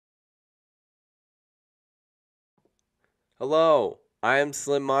Hello, I am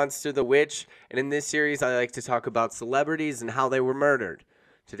SlimMonster the Witch, and in this series I like to talk about celebrities and how they were murdered.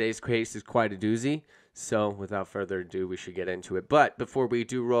 Today's case is quite a doozy, so without further ado, we should get into it. But before we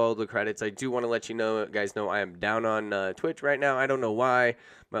do roll the credits, I do want to let guys know I am down on Twitch right now. I don't know why.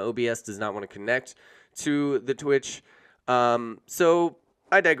 My OBS does not want to connect to the Twitch. So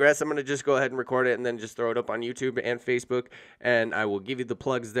I digress. I'm going to just go ahead and record it and then just throw it up on YouTube and Facebook. And I will give you the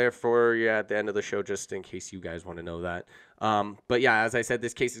plugs there for you at the end of the show just in case you guys want to know that. But yeah, as I said,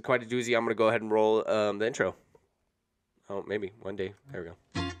 this case is quite a doozy. I'm going to go ahead and roll the intro. Oh, maybe one day. There we go.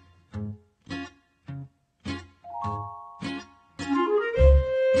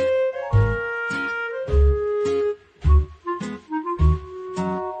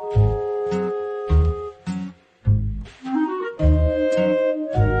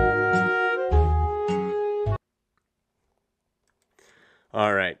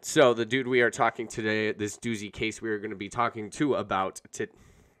 All right, so the dude we are talking today, this doozy case we are going to be talking to about,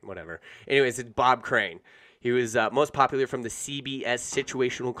 whatever. Anyways, it's Bob Crane. He was most popular from the CBS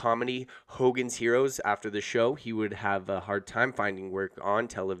situational comedy Hogan's Heroes. After the show, he would have a hard time finding work on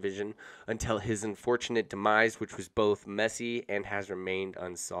television until his unfortunate demise, which was both messy and has remained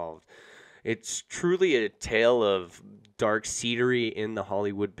unsolved. It's truly a tale of dark seedery in the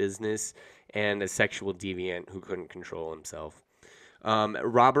Hollywood business and a sexual deviant who couldn't control himself.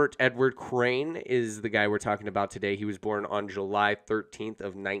 Robert Edward Crane is the guy we're talking about today. He was born on July 13th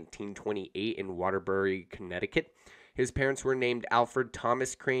of 1928 in Waterbury, Connecticut. His parents were named Alfred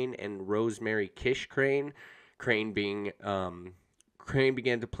Thomas Crane and Rosemary Kish Crane. Crane began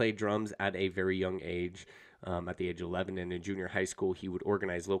to play drums at a very young age. At the age of 11 and in junior high school, he would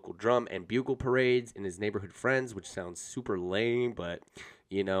organize local drum and bugle parades in his neighborhood friends, which sounds super lame, but,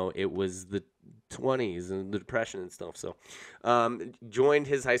 you know, it was the 20s and the Depression and stuff. So joined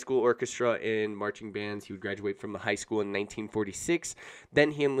his high school orchestra in marching bands. He would graduate from the high school in 1946.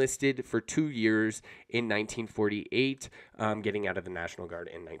 Then he enlisted for 2 years in 1948, getting out of the National Guard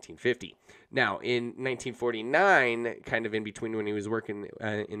in 1950. Now, in 1949, kind of in between when he was working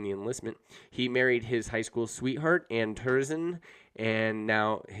in the enlistment, he married his high school sweetheart, Ann Turzin, and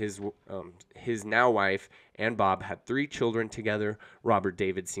now his now wife and Bob had 3 children together. Robert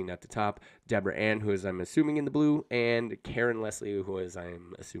David, seen at the top, Deborah Ann, who is I'm assuming in the blue, and Karen Leslie, who is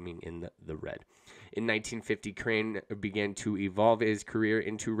I'm assuming in the red. In 1950, Crane began to evolve his career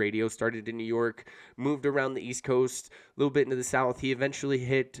into radio, started in New York, moved around the East Coast, a little bit into the South. He eventually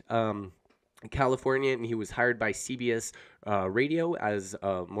hit California, and he was hired by CBS Radio as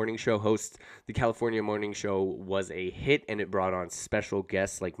a morning show host. The California morning show was a hit, and it brought on special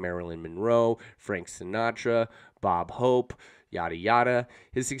guests like Marilyn Monroe, Frank Sinatra, Bob Hope, yada yada.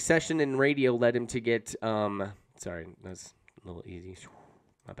 His succession in radio led him to get sorry, that's a little easy.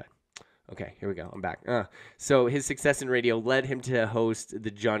 My bad. Okay, here we go. I'm back. So his success in radio led him to host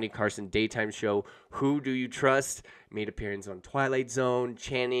the Johnny Carson daytime show, Who Do You Trust? Made appearance on Twilight Zone,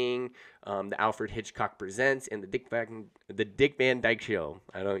 Channing, the Alfred Hitchcock Presents, and the Dick Van Dyke Show.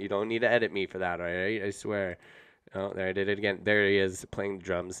 You don't need to edit me for that, all right? I swear. Oh, there I did it again. There he is playing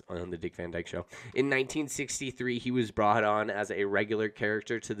drums on the Dick Van Dyke Show. In 1963, he was brought on as a regular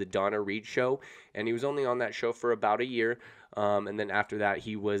character to the Donna Reed Show, and he was only on that show for about a year. And then after that,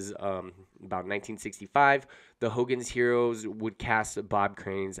 he was about 1965. The Hogan's Heroes would cast Bob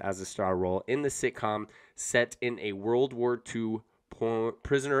Crane as a star role in the sitcom set in a World War II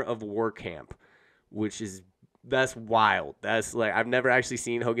prisoner of war camp, that's wild. That's like, I've never actually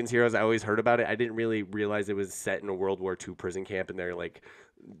seen Hogan's Heroes. I always heard about it. I didn't really realize it was set in a World War II prison camp, and they're like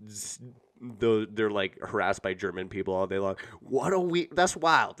harassed by German people all day long. That's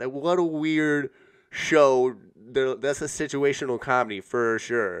wild. What a weird show. That's a situational comedy for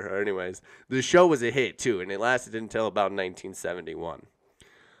sure. Anyways, the show was a hit too, and it lasted until about 1971.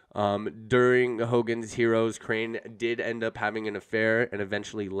 During Hogan's Heroes, Crane did end up having an affair and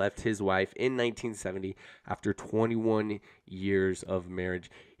eventually left his wife in 1970 after 21 years of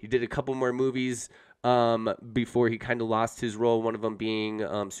marriage. He did a couple more movies before he kind of lost his role, one of them being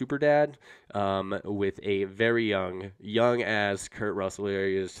Super Dad with a very young as Kurt Russell. There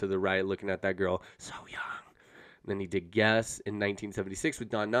he is to the right looking at that girl, so young. And then he did Guess in 1976 with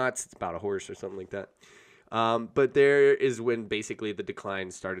Don Knotts. It's about a horse or something like that. But there is when basically the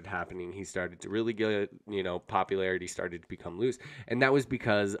decline started happening. He started to really get, popularity started to become loose. And that was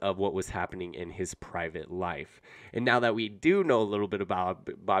because of what was happening in his private life. And now that we do know a little bit about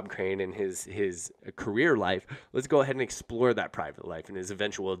Bob Crane and his career life, let's go ahead and explore that private life and his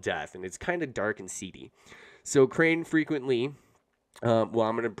eventual death. And it's kind of dark and seedy. So Crane frequently Well,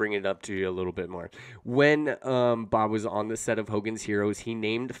 I'm going to bring it up to you a little bit more. When Bob was on the set of Hogan's Heroes, he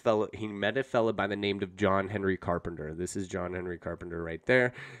met a fella by the name of John Henry Carpenter. This is John Henry Carpenter right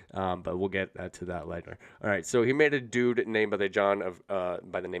there, but we'll get to that later. All right, so he made a dude named by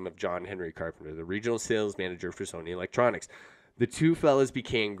the name of John Henry Carpenter, the regional sales manager for Sony Electronics. The two fellas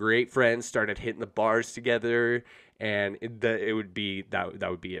became great friends, started hitting the bars together, and it would be that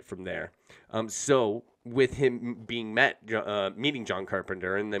would be it from there. So with him meeting John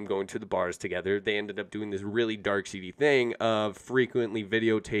Carpenter and them going to the bars together, they ended up doing this really dark, seedy thing of frequently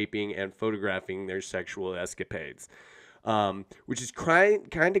videotaping and photographing their sexual escapades. Which is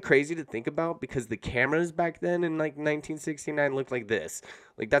kind of crazy to think about because the cameras back then in like 1969 looked like this.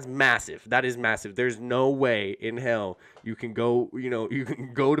 Like that's massive. That is massive. There's no way in hell you can go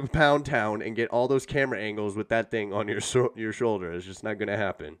to Pound Town and get all those camera angles with that thing on your shoulder. It's just not gonna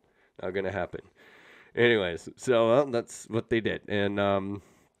happen. Not gonna happen. Anyways, so that's what they did, and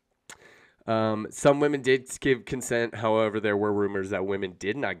some women did give consent. However, there were rumors that women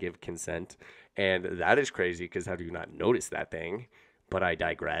did not give consent, and that is crazy because how do you not notice that thing? But I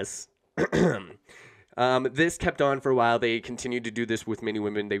digress. This kept on for a while. They continued to do this with many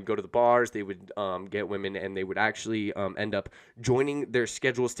women. They would go to the bars. They would get women, and they would actually end up joining their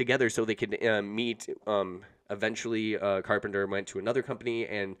schedules together so they could meet. Eventually, Carpenter went to another company,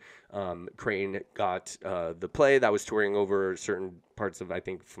 and Crane got the play that was touring over certain parts of, I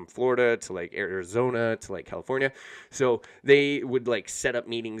think, from Florida to like Arizona to like California. So they would like set up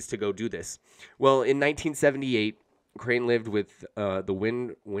meetings to go do this. Well, in 1978, Crane lived with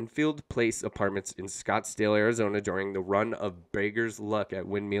the Winfield Place apartments in Scottsdale, Arizona during the run of Beggar's Luck at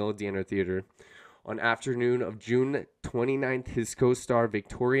Windmill Dinner Theater. On afternoon of June 29th, his co-star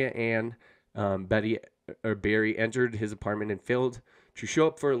Victoria Ann Barry entered his apartment and failed to show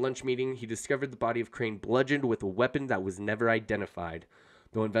up for a lunch meeting. He discovered the body of Crane bludgeoned with a weapon that was never identified.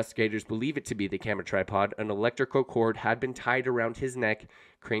 Though investigators believe it to be the camera tripod, an electrical cord had been tied around his neck.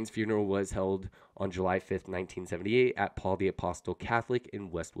 Crane's funeral was held on July 5th, 1978 at Paul the Apostle Catholic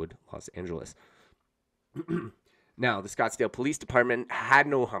in Westwood, Los Angeles. Now, the Scottsdale Police Department had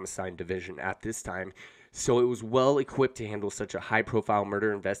no homicide division at this time, so it was well equipped to handle such a high-profile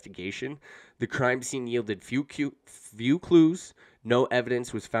murder investigation. The crime scene yielded few clues, no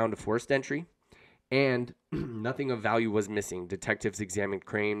evidence was found of forced entry, and nothing of value was missing. Detectives examined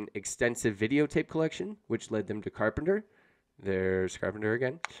Crane's extensive videotape collection, which led them to Carpenter. There's Carpenter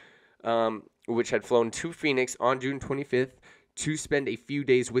again, which had flown to Phoenix on June 25th to spend a few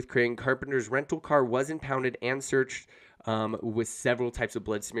days with Crane. Carpenter's rental car was impounded and searched with several types of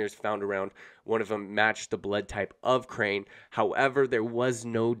blood smears found around. One of them matched the blood type of Crane. However, there was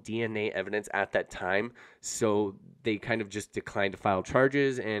no DNA evidence at that time, so they kind of just declined to file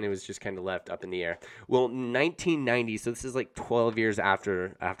charges, and it was just kind of left up in the air. Well, 1990, so this is like 12 years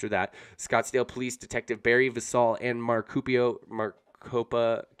after that, Scottsdale Police Detective Barry Visal and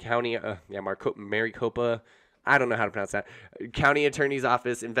Maricopa County, Maricopa, I don't know how to pronounce that, County Attorney's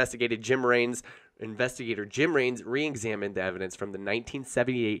Office Investigator Jim Raines re-examined the evidence from the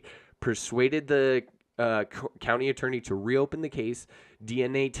 1978, persuaded the county attorney to reopen the case.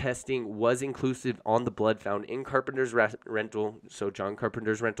 DNA testing was inclusive on the blood found in Carpenter's John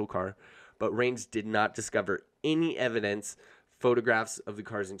Carpenter's rental car, but Raines did not discover any evidence, photographs of the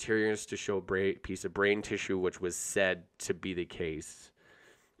car's interiors to show a piece of brain tissue, which was said to be the case.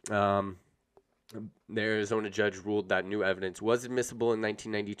 The Arizona judge ruled that new evidence was admissible. In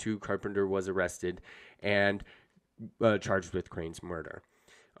 1992, Carpenter was arrested and charged with Crane's murder.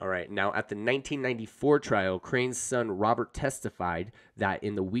 All right, now at the 1994 trial, Crane's son Robert testified that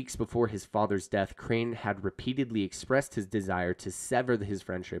in the weeks before his father's death, Crane had repeatedly expressed his desire to sever his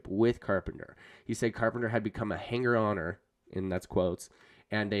friendship with Carpenter. He said Carpenter had become a hanger-oner, and that's quotes,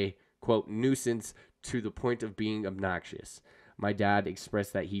 and a, quote, nuisance to the point of being obnoxious. My dad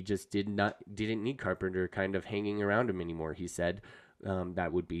expressed that he just didn't need Carpenter kind of hanging around him anymore, he said.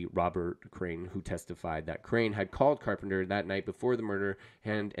 That would be Robert Crane, who testified that Crane had called Carpenter that night before the murder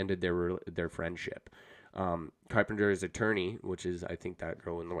and ended their friendship. Carpenter's attorney, which is, I think, that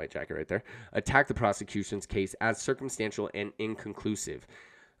girl in the white jacket right there, attacked the prosecution's case as circumstantial and inconclusive.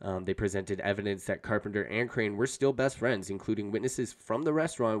 They presented evidence that Carpenter and Crane were still best friends, including witnesses from the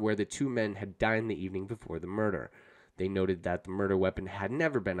restaurant where the two men had dined the evening before the murder. They noted that the murder weapon had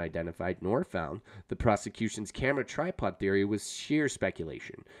never been identified nor found. The prosecution's camera tripod theory was sheer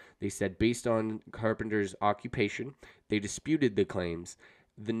speculation. They said based on Carpenter's occupation, they disputed the claims.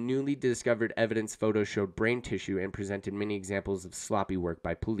 The newly discovered evidence photos showed brain tissue and presented many examples of sloppy work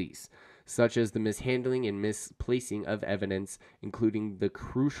by police, such as the mishandling and misplacing of evidence, including the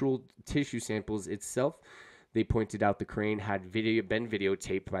crucial tissue samples itself. They pointed out the Crane had been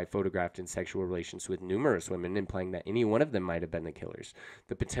videotaped by photographed in sexual relations with numerous women, implying that any one of them might have been the killers.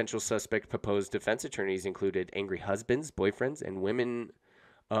 The potential suspect proposed defense attorneys included angry husbands, boyfriends, and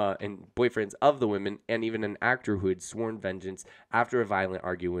boyfriends of the women, and even an actor who had sworn vengeance after a violent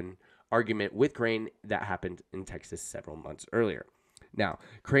argument with Crane that happened in Texas several months earlier. Now,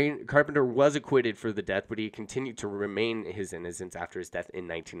 Carpenter was acquitted for the death, but he continued to remain his innocence after his death in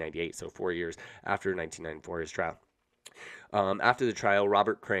 1998, so 4 years after 1994, his trial. After the trial,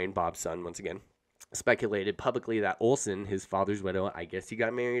 Robert Crane, Bob's son, once again, speculated publicly that Olson, his father's widow, I guess he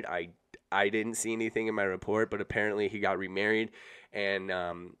got married. I didn't see anything in my report, but apparently he got remarried, and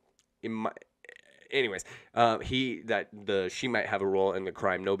she might have a role in the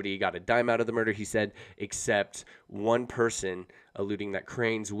crime. Nobody got a dime out of the murder, he said, except one person, alluding that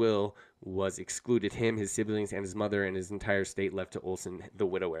Crane's will was excluded him, his siblings, and his mother, and his entire estate left to Olson, the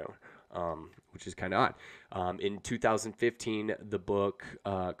widower, which is kind of odd. In 2015, the book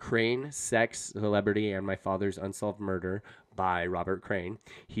Crane, Sex, Celebrity, and My Father's Unsolved Murder by Robert Crane.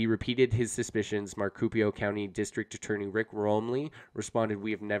 He repeated his suspicions. Marcupio County District Attorney Rick Romley responded,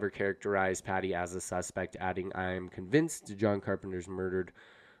 "We have never characterized Patty as a suspect," adding, "I am convinced John Carpenter's murdered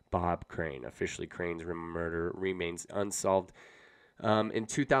Bob Crane. Officially, Crane's murder remains unsolved." In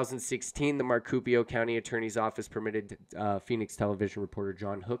 2016, the Marcupio County Attorney's Office permitted Phoenix television reporter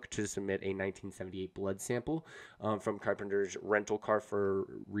John Hook to submit a 1978 blood sample from Carpenter's rental car for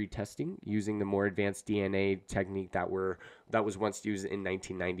retesting using the more advanced DNA technique that was once used in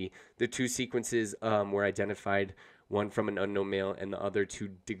 1990. The two sequences were identified, one from an unknown male and the other two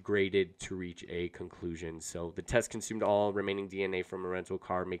degraded to reach a conclusion. So the test consumed all remaining DNA from a rental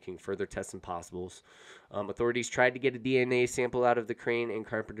car, making further tests impossible. Authorities tried to get a DNA sample out of the Crane and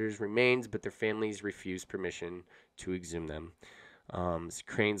Carpenter's remains, but their families refused permission to exhume them.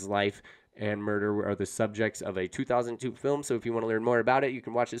 Crane's life and murder are the subjects of a 2002 film. So if you want to learn more about it, you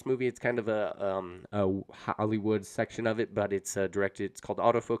can watch this movie. It's kind of a Hollywood section of it, but it's directed. It's called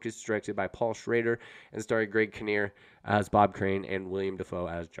Autofocus, directed by Paul Schrader, and starring Greg Kinnear as Bob Crane and William Dafoe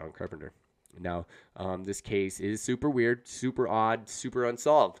as John Carpenter. Now, this case is super weird, super odd, super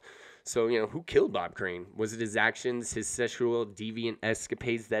unsolved. So, who killed Bob Crane? Was it his actions, his sexual deviant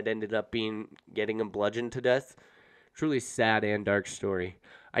escapades that ended up getting him bludgeoned to death? Truly sad and dark story.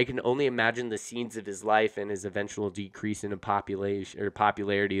 I can only imagine the scenes of his life and his eventual decrease in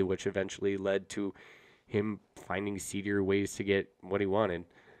popularity, which eventually led to him finding seedier ways to get what he wanted.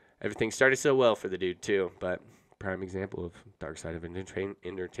 Everything started so well for the dude, too, but prime example of dark side of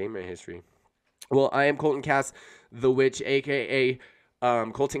entertainment history. Well, I am Colton Cass, the Witch, a.k.a.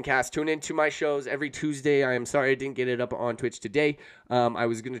 Colton Cass. Tune into my shows every Tuesday. I am sorry I didn't get it up on Twitch today. I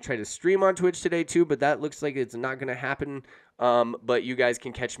was going to try to stream on Twitch today too, but that looks like it's not going to happen. But you guys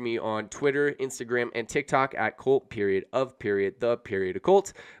can catch me on Twitter, Instagram, and TikTok at Colt,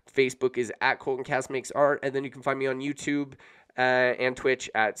 Occult. Facebook is at Colton Cass Makes Art. And then you can find me on YouTube and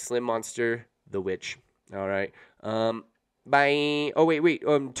Twitch at SlimMonster, the Witch. All right. Bye. Oh, wait.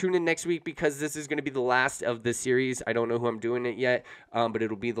 Tune in next week because this is going to be the last of the series. I don't know who I'm doing it yet, but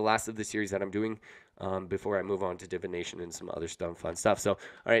it'll be the last of the series that I'm doing before I move on to divination and some other fun stuff. So, all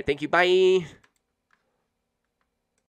right. Thank you. Bye.